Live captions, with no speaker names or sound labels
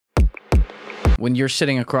when you're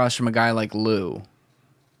sitting across from a guy like Lou,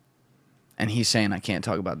 and he's saying, I can't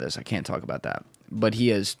talk about this, I can't talk about that, but he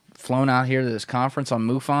has flown out here to this conference on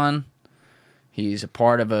MUFON. He's a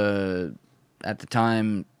part of a, at the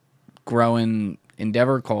time, growing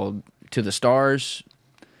endeavor called To the Stars,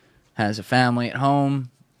 has a family at home.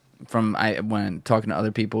 When talking to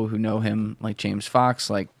other people who know him, like James Fox,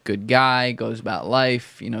 like good guy, goes about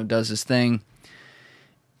life, does his thing.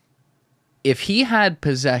 If he had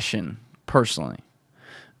possession, personally,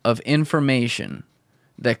 of information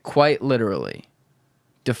that quite literally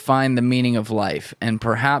defined the meaning of life and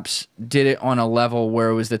perhaps did it on a level where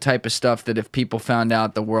it was the type of stuff that if people found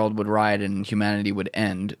out, the world would riot and humanity would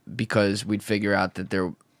end because we'd figure out that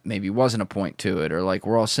there maybe wasn't a point to it, or like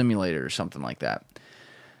we're all simulated or something like that.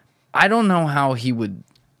 I don't know how he would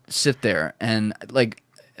sit there and, like,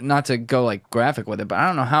 not to go like graphic with it, but I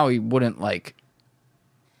don't know how he wouldn't, like,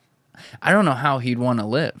 I don't know how he'd want to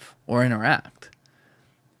live or interact.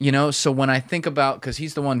 So when I think about, because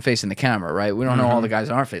he's the one facing the camera, right? We don't know all the guys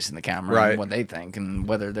that aren't facing the camera and what they think and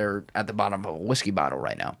whether they're at the bottom of a whiskey bottle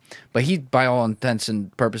right now. But he, by all intents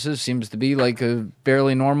and purposes, seems to be like a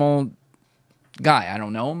fairly normal guy. I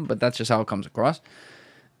don't know him, but that's just how it comes across.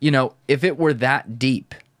 If it were that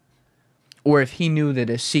deep, or if he knew that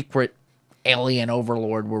a secret alien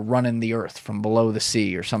overlord were running the earth from below the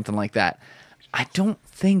sea or something like that, I don't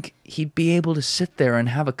think he'd be able to sit there and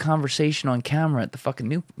have a conversation on camera at the fucking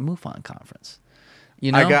new MUFON conference.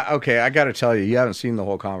 I got to tell you, you haven't seen the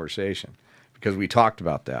whole conversation because we talked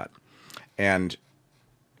about that. And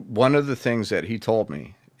one of the things that he told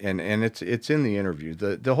me, and it's in the interview,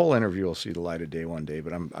 the whole interview will see the light of day one day,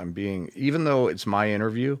 but I'm being, even though it's my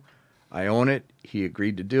interview, I own it. He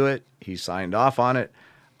agreed to do it. He signed off on it.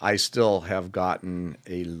 I still have gotten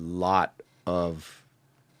a lot of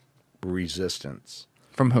resistance.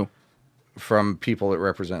 From who? From people that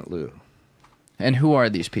represent Lou. And who are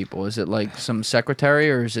these people? Is it like some secretary,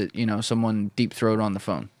 or is it, someone deep throat on the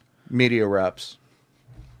phone? Media reps.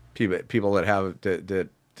 People that have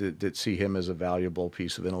that see him as a valuable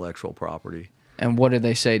piece of intellectual property. And what did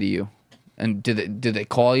they say to you? And did they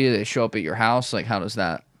call you? Did they show up at your house? Like, how does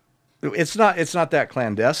that? It's not that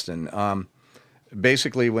clandestine.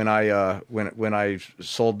 Basically, when I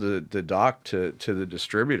sold the doc to the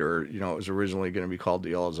distributor, it was originally going to be called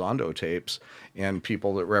the Elizondo tapes, and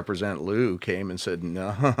people that represent Lou came and said,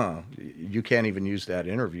 "No, you can't even use that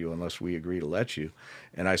interview unless we agree to let you."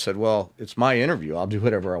 And I said, "Well, it's my interview. I'll do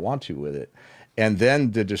whatever I want to with it." And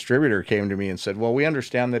then the distributor came to me and said, "Well, we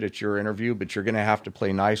understand that it's your interview, but you're going to have to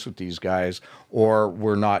play nice with these guys, or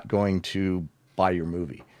we're not going to buy your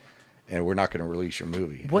movie, and we're not going to release your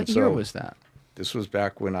movie." What year was that? This was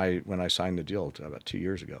back when I signed the deal about 2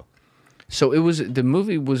 years ago. So the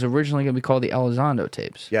movie was originally going to be called the Elizondo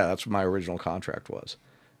tapes. Yeah, that's what my original contract was,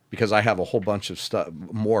 because I have a whole bunch of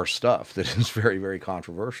more stuff that is very, very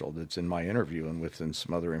controversial that's in my interview and within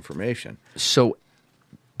some other information. So,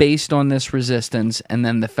 based on this resistance, and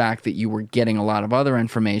then the fact that you were getting a lot of other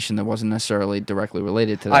information that wasn't necessarily directly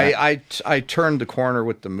related to that, I turned the corner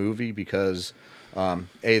with the movie because.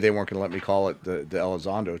 A, they weren't going to let me call it the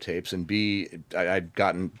Elizondo tapes, and B,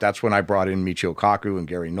 that's when I brought in Michio Kaku and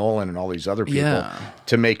Gary Nolan and all these other people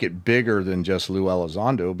to make it bigger than just Lou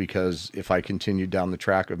Elizondo, because if I continued down the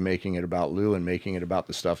track of making it about Lou and making it about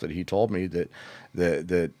the stuff that he told me that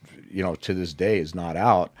to this day is not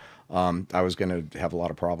out, I was going to have a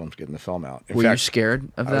lot of problems getting the film out. Were you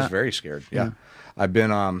scared of that? I was very scared, yeah. I've been,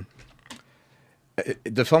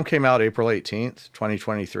 the film came out April 18th,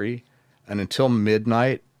 2023. And until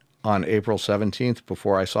midnight on April 17th,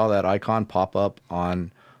 before I saw that icon pop up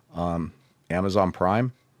on Amazon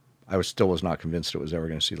Prime, I still was not convinced it was ever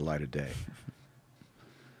going to see the light of day.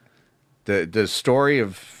 The story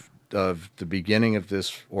of the beginning of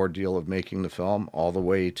this ordeal of making the film all the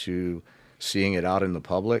way to seeing it out in the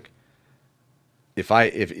public,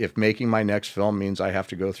 if making my next film means I have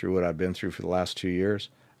to go through what I've been through for the last 2 years,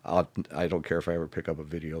 I don't care if I ever pick up a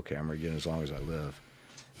video camera again, as long as I live.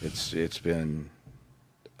 It's been,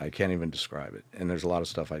 I can't even describe it. And there's a lot of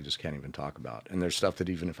stuff I just can't even talk about. And there's stuff that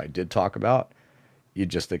even if I did talk about, you'd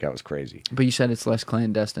just think I was crazy. But you said it's less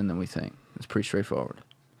clandestine than we think. It's pretty straightforward.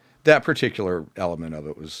 That particular element of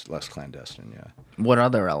it was less clandestine, yeah. What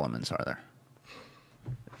other elements are there?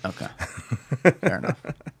 Okay. Fair enough.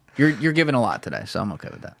 You're giving a lot today, so I'm okay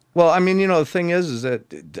with that. Well, I mean, the thing is that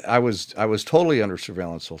I was totally under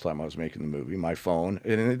surveillance the whole time I was making the movie. My phone,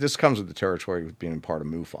 and this comes with the territory with being part of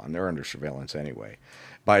MUFON. They're under surveillance anyway,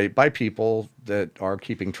 by people that are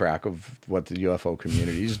keeping track of what the UFO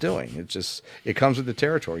community is doing. It comes with the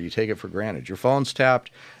territory. You take it for granted. Your phone's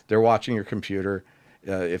tapped. They're watching your computer.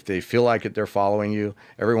 If they feel like it, they're following you.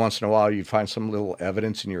 Every once in a while, you find some little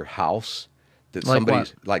evidence in your house that Like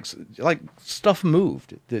somebody's like stuff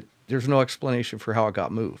moved. That there's no explanation for how it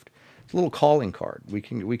got moved. It's a little calling card. We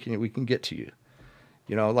can get to you.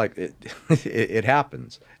 You know, like it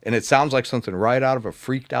happens, and it sounds like something right out of a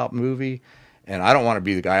freaked out movie. And I don't want to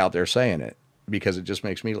be the guy out there saying it because it just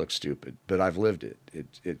makes me look stupid. But I've lived it.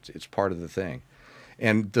 It's part of the thing.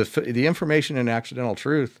 And the information in Accidental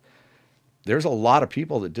Truth, there's a lot of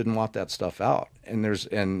people that didn't want that stuff out, and there's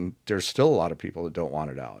still a lot of people that don't want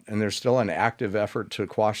it out, and there's still an active effort to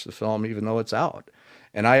quash the film even though it's out.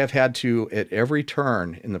 And I have had to, at every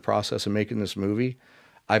turn in the process of making this movie,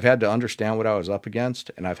 I've had to understand what I was up against,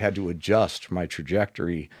 and I've had to adjust my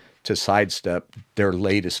trajectory to sidestep their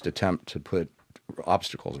latest attempt to put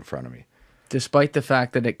obstacles in front of me. Despite the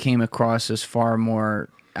fact that it came across as far more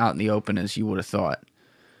out in the open as you would have thought.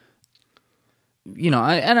 You know,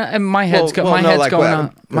 and my head's going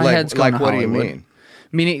on. My head's going. Like, what do you mean?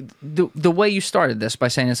 Meaning the way you started this by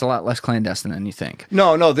saying it's a lot less clandestine than you think.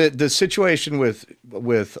 No. The situation with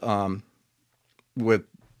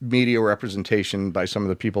media representation by some of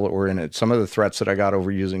the people that were in it, some of the threats that I got over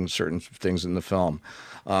using certain things in the film.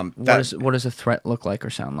 What does a threat look like or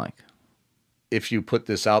sound like? If you put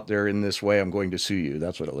this out there in this way, I'm going to sue you.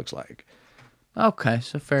 That's what it looks like. Okay,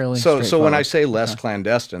 so fairly. So when I say less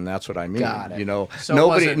clandestine, that's what I mean. Got it. You know, so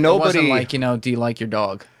nobody it wasn't like, you know, do you like your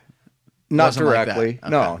dog? Not directly.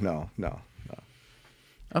 Like okay. No.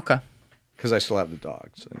 Okay. Because I still have the dog.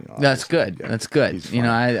 So, you know, that's good. Yeah, that's good. You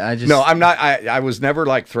know, I just no, I'm not. I was never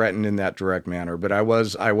like threatened in that direct manner, but I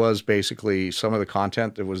was basically some of the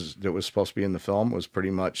content that was supposed to be in the film was pretty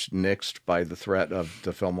much nixed by the threat of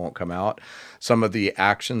the film won't come out. Some of the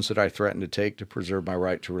actions that I threatened to take to preserve my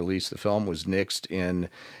right to release the film was nixed in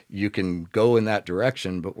you can go in that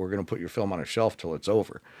direction, but we're going to put your film on a shelf till it's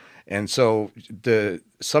over. And so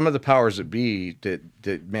some of the powers that be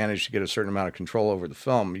that managed to get a certain amount of control over the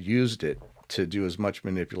film used it to do as much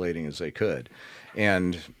manipulating as they could.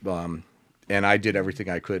 And I did everything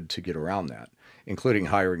I could to get around that, including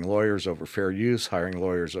hiring lawyers over fair use, hiring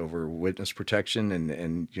lawyers over witness protection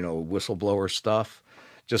and you know, whistleblower stuff,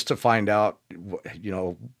 just to find out, you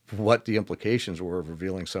know, what the implications were of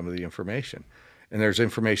revealing some of the information. And there's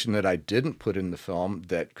information that I didn't put in the film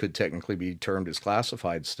that could technically be termed as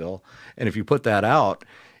classified still. And if you put that out,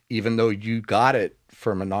 even though you got it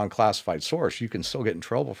from a non-classified source, you can still get in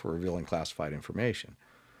trouble for revealing classified information.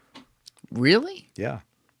 Really? Yeah.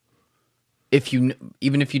 Even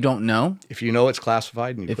if you don't know? If you know it's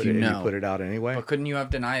classified and you put it out anyway. But couldn't you have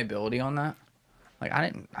deniability on that? Like, I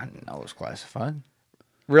didn't know it was classified.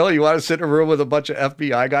 Really? You want to sit in a room with a bunch of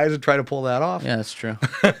FBI guys and try to pull that off? Yeah, that's true.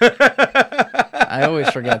 I always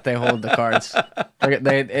forget they hold the cards.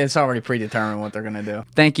 It's already predetermined what they're going to do.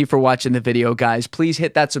 Thank you for watching the video, guys. Please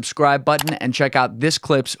hit that subscribe button and check out this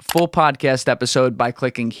clip's full podcast episode by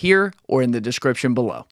clicking here or in the description below.